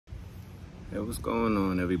Hey, what's going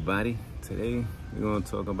on, everybody? Today we're gonna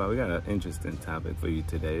talk about, we got an interesting topic for you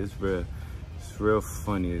today. It's real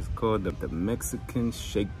funny. It's called the Mexican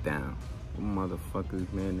shakedown.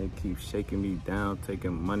 Motherfuckers, man, they keep shaking me down,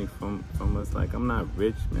 taking money from us. Like, I'm not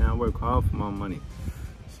rich, man. I work hard for my money.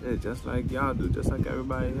 Shit, just like y'all do, just like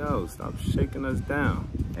everybody else. Stop shaking us down.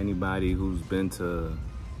 Anybody who's been to,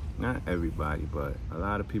 not everybody, but a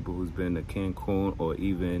lot of people who's been to Cancun or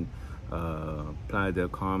even Playa del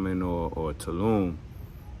Carmen or Tulum,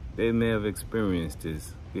 they may have experienced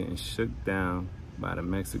this, getting shook down by the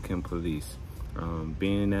Mexican police.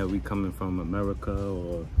 Being that we coming from America,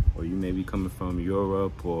 or you may be coming from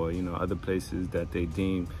Europe, or other places that they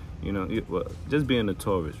deem, well, just being a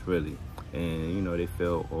tourist really, and they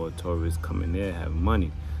feel all tourists coming there have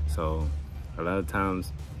money. So a lot of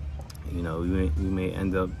times, we may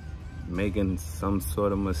end up making some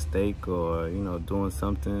sort of mistake, or doing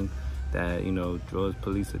something that draws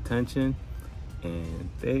police attention, and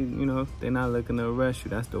they're not looking to arrest you.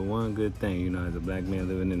 That's the one good thing, as a black man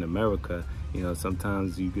living in America.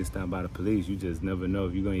 Sometimes you get stopped by the police, you just never know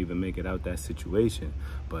if you're gonna even make it out that situation.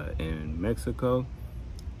 But in Mexico,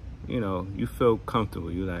 you feel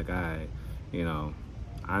comfortable. You're like, all right,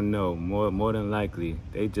 I know more than likely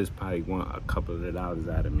they just probably want a couple of dollars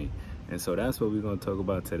out of me. And so that's what we're gonna talk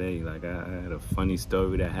about today. Like, I had a funny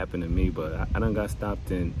story that happened to me, but I done got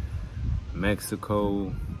stopped in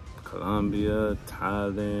Mexico, Colombia,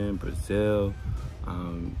 Thailand, Brazil,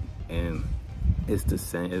 and it's the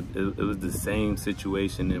same. It was the same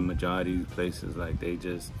situation in majority of these places. Like, they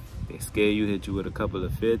scare you, hit you with a couple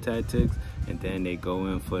of fear tactics, and then they go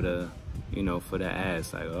in for the for the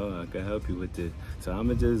ass. Like, oh, I can help you with this. So I'm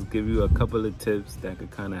gonna just give you a couple of tips that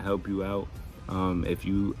could kind of help you out if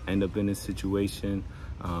you end up in this situation.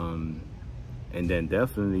 And then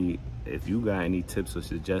definitely, if you got any tips or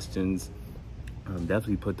suggestions,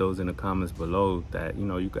 definitely put those in the comments below, that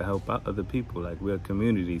you could help out other people. Like, we're a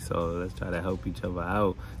community, so let's try to help each other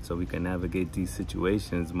out so we can navigate these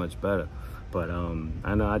situations much better. But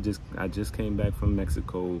I know I just came back from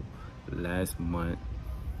Mexico last month.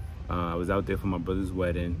 I was out there for my brother's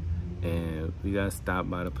wedding, and we got stopped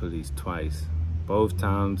by the police twice. Both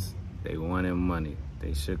times they wanted money.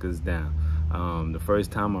 They shook us down. The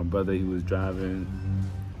first time, my brother, he was driving,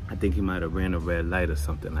 I think he might have ran a red light or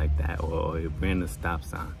something like that, or he ran a stop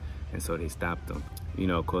sign, and so they stopped him.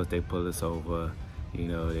 Of course, they pull us over, they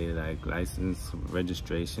like license,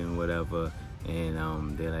 registration, whatever,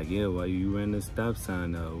 and they're like, yeah, well, you ran the stop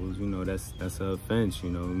sign, that's an offense, we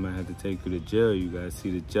might have to take you to jail, you gotta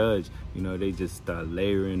see the judge. They just start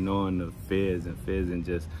layering on the fears and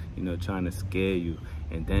just, trying to scare you.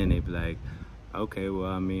 And then they be like, okay,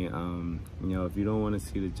 well, I mean, if you don't want to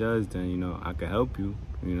see the judge, then, I can help you.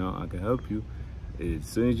 I can help you. As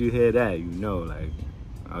soon as you hear that, like,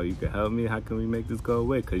 oh, you can help me? How can we make this go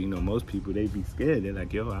away? Because, most people, they be scared. They're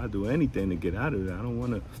like, yo, I'll do anything to get out of it. I don't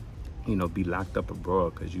want to, be locked up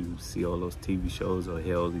abroad, because you see all those TV shows or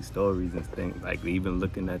hear all these stories and things, like even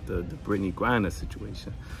looking at the Brittany Griner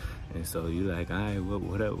situation. And so you're like, all right,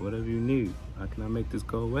 whatever you need. How can I make this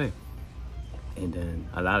go away? And then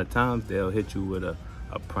a lot of times they'll hit you with a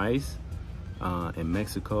price. In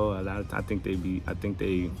Mexico, I think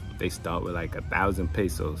they start with like 1,000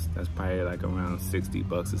 pesos. That's probably like around 60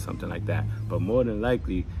 bucks or something like that. But more than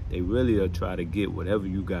likely, they really will try to get whatever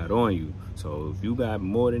you got on you. So if you got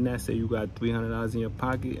more than that, say you got $300 in your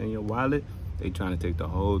pocket, in your wallet, they trying to take the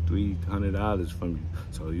whole $300 from you.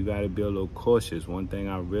 So you got to be a little cautious. One thing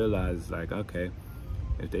I realized is, like, okay,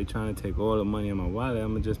 if they trying to take all the money in my wallet,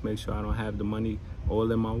 I'm gonna just make sure I don't have the money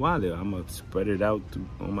all in my wallet. I'm gonna spread it out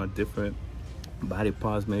on my different body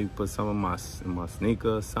parts, maybe put some in my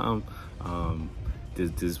sneaker or something.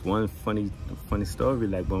 There's this one funny story,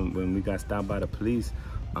 like when we got stopped by the police.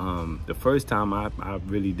 The first time I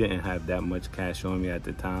really didn't have that much cash on me at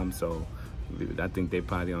the time, so I think they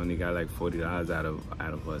probably only got like $40 out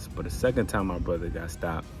of us. But the second time my brother got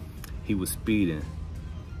stopped, he was speeding.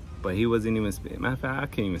 But he wasn't even speeding. Matter of fact, I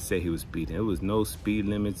can't even say he was speeding. There was no speed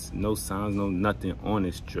limits, no signs, no nothing on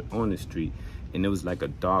the street. And it was like a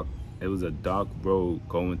dark road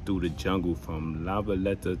going through the jungle from La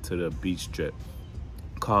Valletta to the beach strip.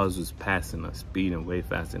 Cars was passing us, speeding way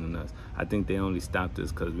faster than us. I think they only stopped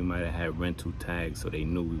us because we might have had rental tags, so they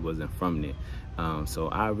knew we wasn't from there. So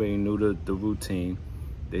I already knew the routine.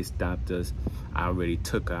 They stopped us. I already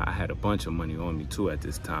took out, I had a bunch of money on me too at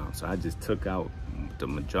this time. So I just took out the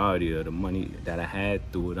majority of the money that I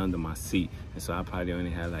had, threw it under my seat. And so I probably only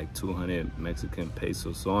had like 200 Mexican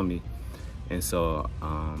pesos on me. And so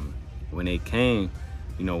when they came,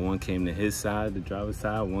 one came to his side, the driver's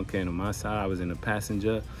side, one came to my side. I was in the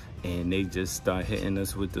passenger, and they just start hitting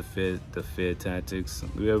us with the fear tactics.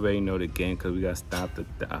 We already know the game because we got stopped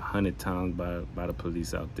 100 times by the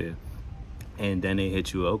police out there. And then they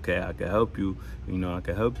hit you, okay, I can help you, I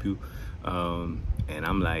can help you. And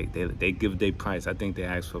I'm like, they give their price. I think they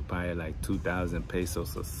asked for probably like 2,000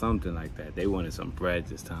 pesos or something like that. They wanted some bread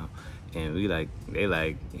this time. And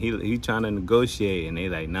he trying to negotiate, and they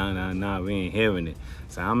like, nah, we ain't hearing it.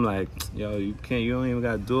 So I'm like, yo, you don't even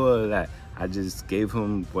gotta do all of that. I just gave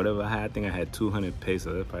him whatever I had. I think I had 200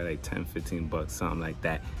 pesos. That's probably like 10, 15 bucks, something like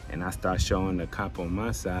that. And I start showing the cop on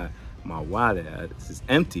my side my wallet. It's just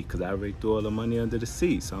empty because I already threw all the money under the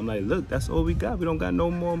seat. So I'm like, look, that's all we got. We don't got no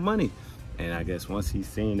more money. And I guess once he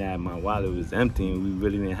seen that my wallet was empty and we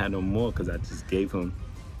really didn't have no more because I just gave him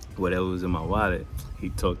whatever was in my wallet, he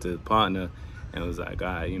talked to the partner and was like, all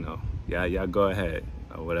right, y'all go ahead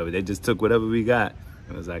or whatever. They just took whatever we got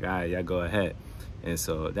and was like, all right, y'all go ahead. And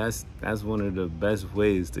so that's one of the best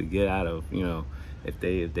ways to get out of, if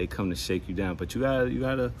they come to shake you down. But you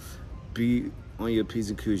gotta be on your P's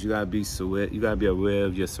and Q's. You gotta be you gotta be aware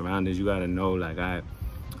of your surroundings. You gotta know, like,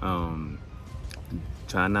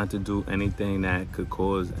 try not to do anything that could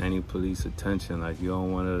cause any police attention. Like, you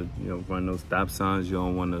don't want to, run those stop signs. You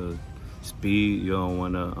don't want to speed. You don't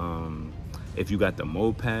want to. If you got the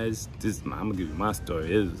mopeds, I'm gonna give you my story.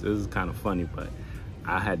 This is kind of funny, but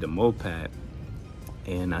I had the moped,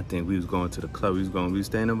 and I think we was going to the club. We was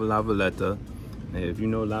staying in La Valletta. And if you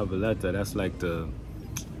know La Valletta, that's like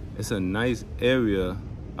it's a nice area,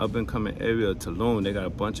 up and coming area of Tulum. They got a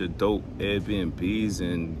bunch of dope Airbnbs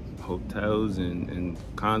and hotels and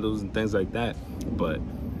condos and things like that, but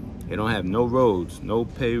they don't have no roads, no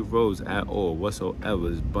paved roads at all whatsoever.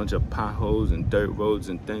 There's a bunch of potholes and dirt roads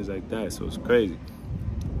and things like that, so it's crazy.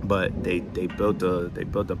 But they built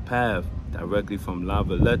a path directly from La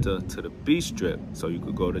Valletta to the beach strip, so you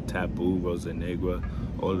could go to Taboo, Rosa Negra,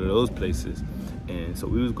 all of those places. And so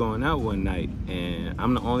we was going out one night, and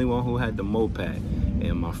I'm the only one who had the moped,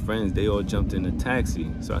 and my friends, they all jumped in a taxi.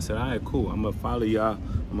 So I said, all right, cool, I'm gonna follow y'all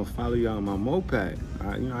on my moped.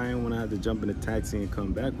 I didn't want to have to jump in a taxi and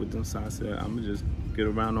come back with them, so I said, I'm gonna just get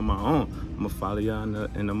around on my own. I'm gonna follow y'all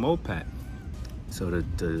in the moped. So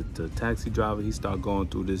the taxi driver, he started going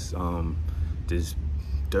through this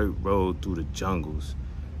dirt road through the jungles.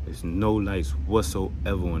 There's no lights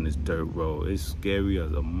whatsoever on this dirt road. It's scary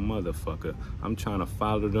as a motherfucker. I'm trying to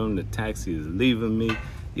follow them. The taxi is leaving me.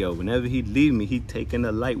 Yo, whenever he leave me, he taking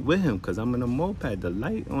the light with him because I'm in a moped. The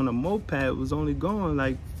light on a moped was only going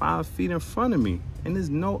like 5 feet in front of me, and there's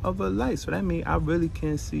no other light. So that means I really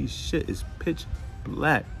can't see shit. It's pitch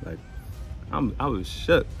black. Like, I was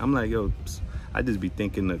shook. I'm like, yo, I just be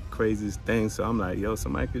thinking the craziest things. So I'm like, yo,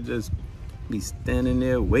 somebody could just be standing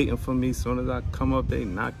there waiting for me. As soon as I come up, they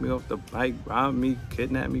knock me off the bike, rob me,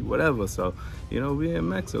 kidnap me, whatever. So, we in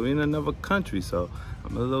Mexico, we in another country. So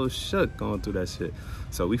I'm a little shook going through that shit.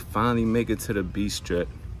 So we finally make it to the beach strip.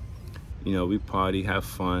 We party, have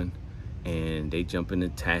fun, and they jump in the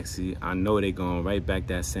taxi. I know they going right back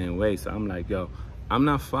that same way. So I'm like, yo, I'm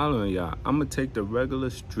not following y'all. I'm gonna take the regular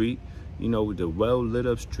street, the well lit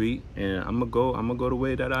up street, and I'm gonna go the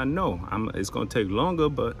way that I know. It's gonna take longer,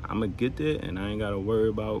 but I'm gonna get there, and I ain't gotta worry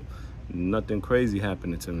about nothing crazy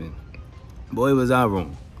happening to me. Boy, was I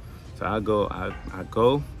wrong. So I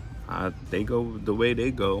go, they go the way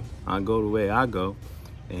they go, I go the way I go,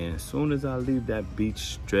 and as soon as I leave that beach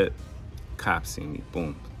strip, cops see me,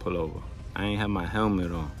 boom, pull over. I ain't have my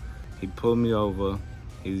helmet on. He pulled me over.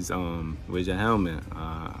 He's, where's your helmet?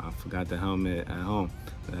 I forgot the helmet at home.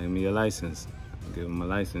 Give me your license. I give him my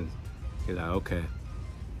license. He's like, okay.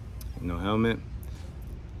 No helmet?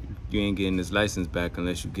 You ain't getting this license back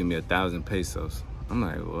unless you give me 1,000 pesos. I'm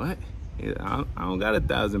like, what? I don't got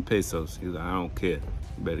 1,000 pesos. He's like, I don't care.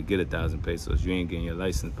 You better get 1,000 pesos. You ain't getting your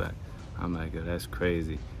license back. I'm like, yo, that's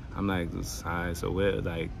crazy. I'm like, all right, so where,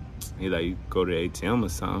 like, he's like, you go to the ATM or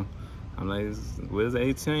something. I'm like, where's the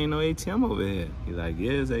ATM? Ain't no ATM over here. He's like,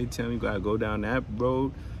 yeah, there's an ATM. You gotta go down that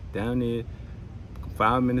road, down there.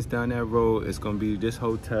 5 minutes down that road, it's gonna be this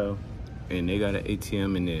hotel, and they got an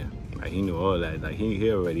ATM in there. Like, he knew all that. Like,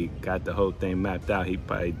 he already got the whole thing mapped out. He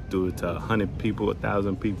probably do it to 100 people,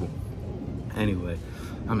 1,000 people. Anyway,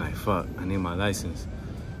 I'm like, fuck, I need my license.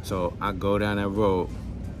 So I go down that road.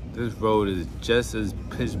 This road is just as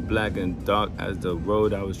pitch black and dark as the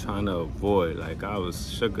road I was trying to avoid. Like, I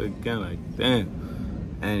was shook again, like,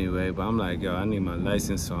 damn. Anyway, but I'm like, yo, I need my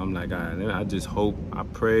license. So I'm like, all right, I just hope, I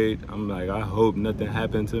prayed. I'm like, I hope nothing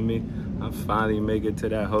happened to me. I finally make it to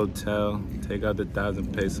that hotel, take out the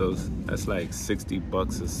 1,000 pesos. That's like 60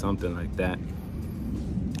 bucks or something like that.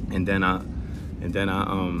 And then I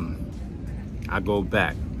go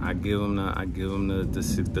back. I give him the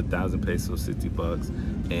 1,000 pesos,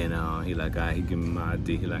 $60, and he like, all right, he give me my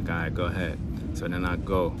ID. He like, all right, go ahead. So then I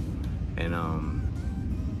go, and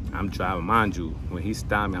I'm driving. Mind you, when he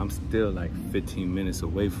stopped me, I'm still like 15 minutes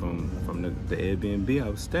away from the Airbnb I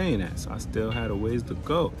was staying at. So I still had a ways to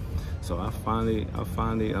go. So I finally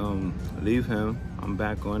leave him. I'm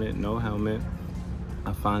back on it, no helmet.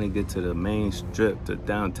 I finally get to the main strip, the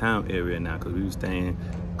downtown area now, because we were staying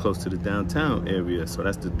close to the downtown area. So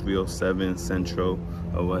that's the 307 Central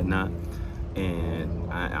or whatnot.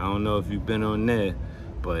 And I don't know if you've been on there,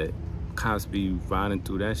 but cops be riding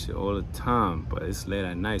through that shit all the time. But it's late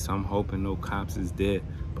at night, so I'm hoping no cops is there.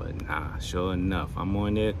 But nah, sure enough, I'm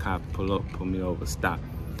on there, cop pull up, pull me over, stop.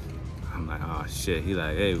 I'm like, oh shit. He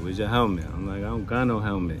like, hey, where's your helmet? I'm like, I don't got no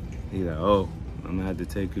helmet. He like, oh, I'm gonna have to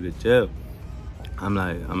take you to jail. I'm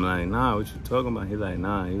like, nah, what you talking about? He like,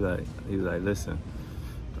 nah, he like, listen,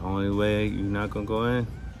 the only way you're not gonna go in,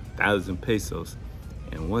 1,000 pesos.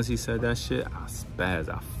 And once he said that shit, I spazzed,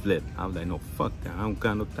 I flipped. I was like, no, fuck that. I don't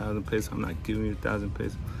got no 1,000 pesos. I'm not giving you 1,000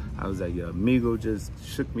 pesos. I was like, your amigo just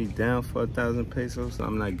shook me down for 1,000 pesos, so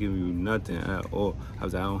I'm not giving you nothing at all. I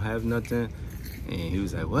was like, I don't have nothing. And he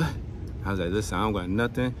was like, what? I was like, listen, I don't got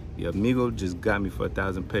nothing. Your amigo just got me for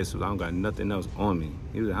 1,000 pesos. I don't got nothing else on me.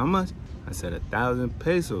 He was like, how much? I said, 1,000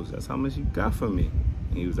 pesos. That's how much you got from me.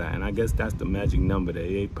 And he was like, and I guess that's the magic number that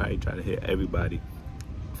they probably try to hit everybody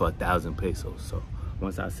for 1,000 pesos. So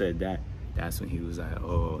once I said that, that's when he was like,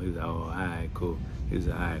 oh, all right, cool. He was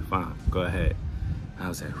like, all right, fine, go ahead. I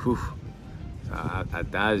was like, whew. So I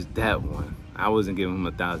dodged that one. I wasn't giving him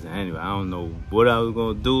 1,000 anyway. I don't know what I was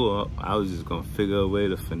gonna do. I was just gonna figure a way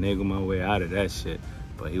to finagle my way out of that shit.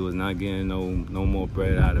 But he was not getting no more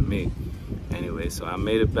bread out of me. Anyway, so I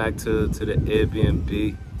made it back to the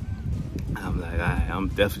Airbnb. I'm like, all right, I'm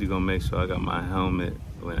definitely gonna make sure I got my helmet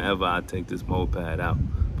whenever I take this moped out.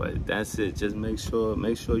 But that's it. Just make sure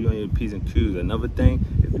you're on your P's and Q's. Another thing,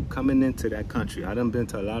 if you're coming into that country, I done been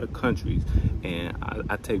to a lot of countries, and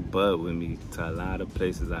I take Bud with me to a lot of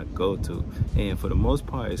places I go to, and for the most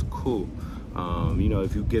part, it's cool. You know,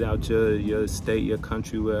 if you get out your state, your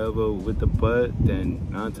country, wherever with the Bud, then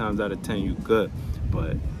 9 times out of 10 you good.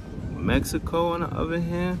 But Mexico, on the other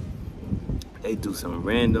hand, they do some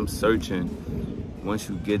random searching once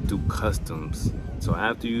you get through customs. So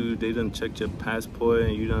after they done checked your passport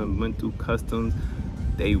and you done went through customs,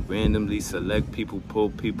 they randomly select people,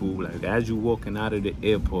 pull people. Like as you walking out of the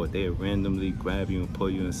airport, they randomly grab you and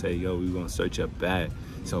pull you and say, yo, we're gonna search your bag.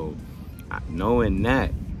 So knowing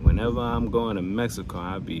that, whenever I'm going to Mexico,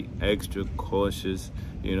 I'll be extra cautious.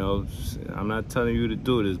 You know, I'm not telling you to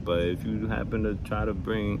do this, but if you happen to try to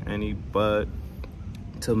bring any bud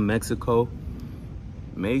to Mexico,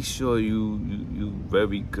 make sure you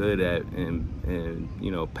very good at and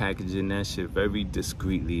you know, packaging that shit very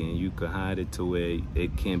discreetly, and you can hide it to where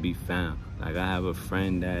it can't be found. Like I have a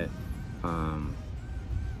friend that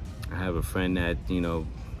you know,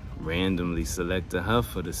 randomly selected her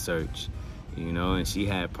for the search, you know, and she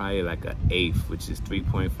had probably like an 1/8, which is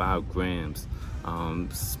 3.5 grams.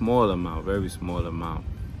 Small amount, very small amount.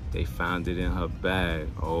 They found it in her bag.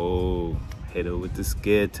 Oh, hit her with the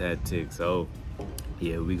scare tactics. Oh,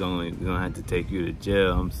 yeah, we gonna have to take you to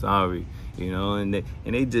jail. I'm sorry, you know. And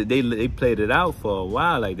they played it out for a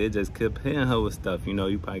while. Like they just kept hitting her with stuff. You know,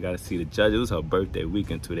 you probably gotta see the judge. It was her birthday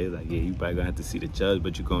weekend too. They like, yeah, you probably gonna have to see the judge,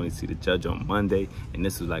 but you can only see the judge on Monday. And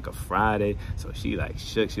this was like a Friday, so she like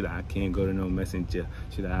shook. She like, I can't go to no messenger.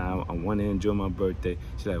 She like, I want to enjoy my birthday.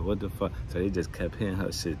 She like, what the fuck? So they just kept hitting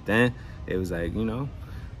her shit. Then it was like, you know,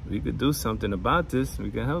 we could do something about this. We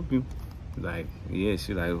can help you. Like, yeah,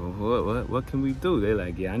 she like, well, what can we do? They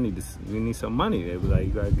like, yeah, we need some money. They was like,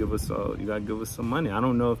 you gotta give us some money. I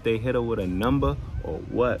don't know if they hit her with a number or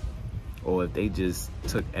what, or if they just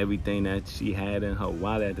took everything that she had in her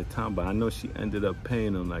wallet at the time. But I know she ended up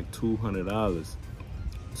paying them like $200.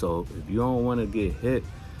 So if you don't want to get hit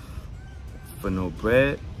for no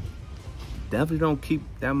bread, definitely don't keep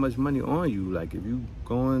that much money on you. Like if you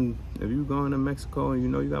going to Mexico and you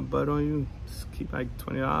know you got butt on you, just keep like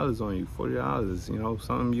 $20 on you, $40, you know,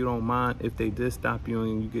 something you don't mind. If they did stop you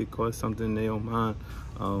and you get caught something they don't mind,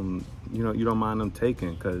 you know, you don't mind them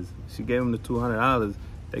taking, because she gave them the $200.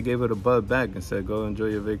 They gave her the bud back and said, go enjoy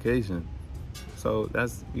your vacation. So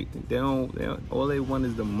that's, all they want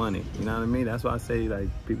is the money, you know what I mean? That's why I say, like,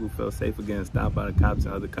 people feel safer getting stopped by the cops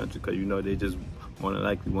in other countries, because you know they just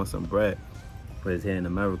likely want some bread. Whereas here in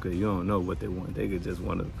America, you don't know what they want. They could just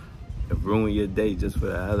want to ruin your day just for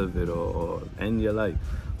the hell of it, or end your life.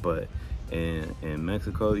 But in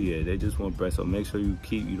Mexico, yeah, they just want bread. So make sure you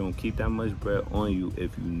don't keep that much bread on you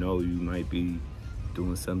if you know you might be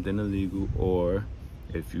doing something illegal, or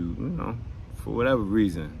if you know, for whatever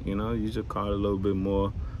reason, you know, use your card a little bit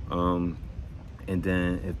more. And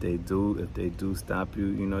then if they do stop you,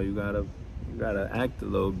 you know, you gotta act a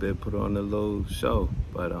little bit, put on a little show.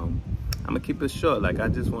 But I'm gonna keep it short. Like, I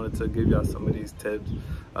just wanted to give y'all some of these tips,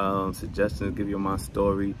 suggestions, give you my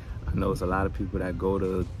story. I know it's a lot of people that go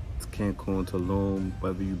to Cancun, Tulum,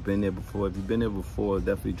 whether you've been there before. If you've been there before,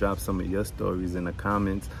 definitely drop some of your stories in the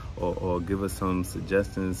comments, or give us some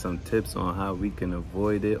suggestions, some tips on how we can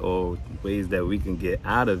avoid it, or ways that we can get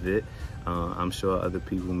out of it. I'm sure other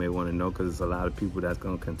people may want to know, because there's a lot of people that's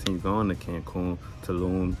going to continue going to Cancun,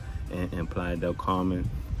 Tulum, and Playa del Carmen,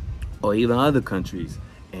 or even other countries.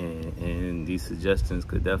 And these suggestions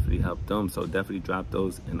could definitely help them. So definitely drop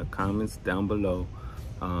those in the comments down below.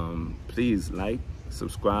 Please like,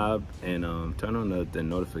 subscribe, and turn on the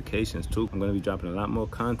notifications too. I'm going to be dropping a lot more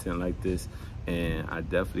content like this, and I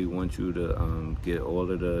definitely want you to get all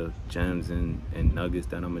of the gems and nuggets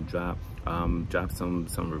that I'm going to drop. Drop some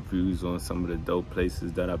reviews on some of the dope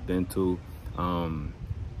places that I've been to.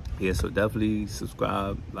 Yeah, so definitely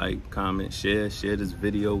subscribe, like, comment, share this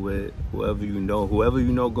video with whoever you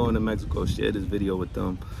know going to Mexico. Share this video with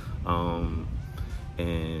them.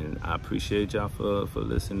 And I appreciate y'all for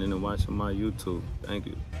listening and watching my YouTube. Thank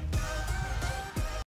you.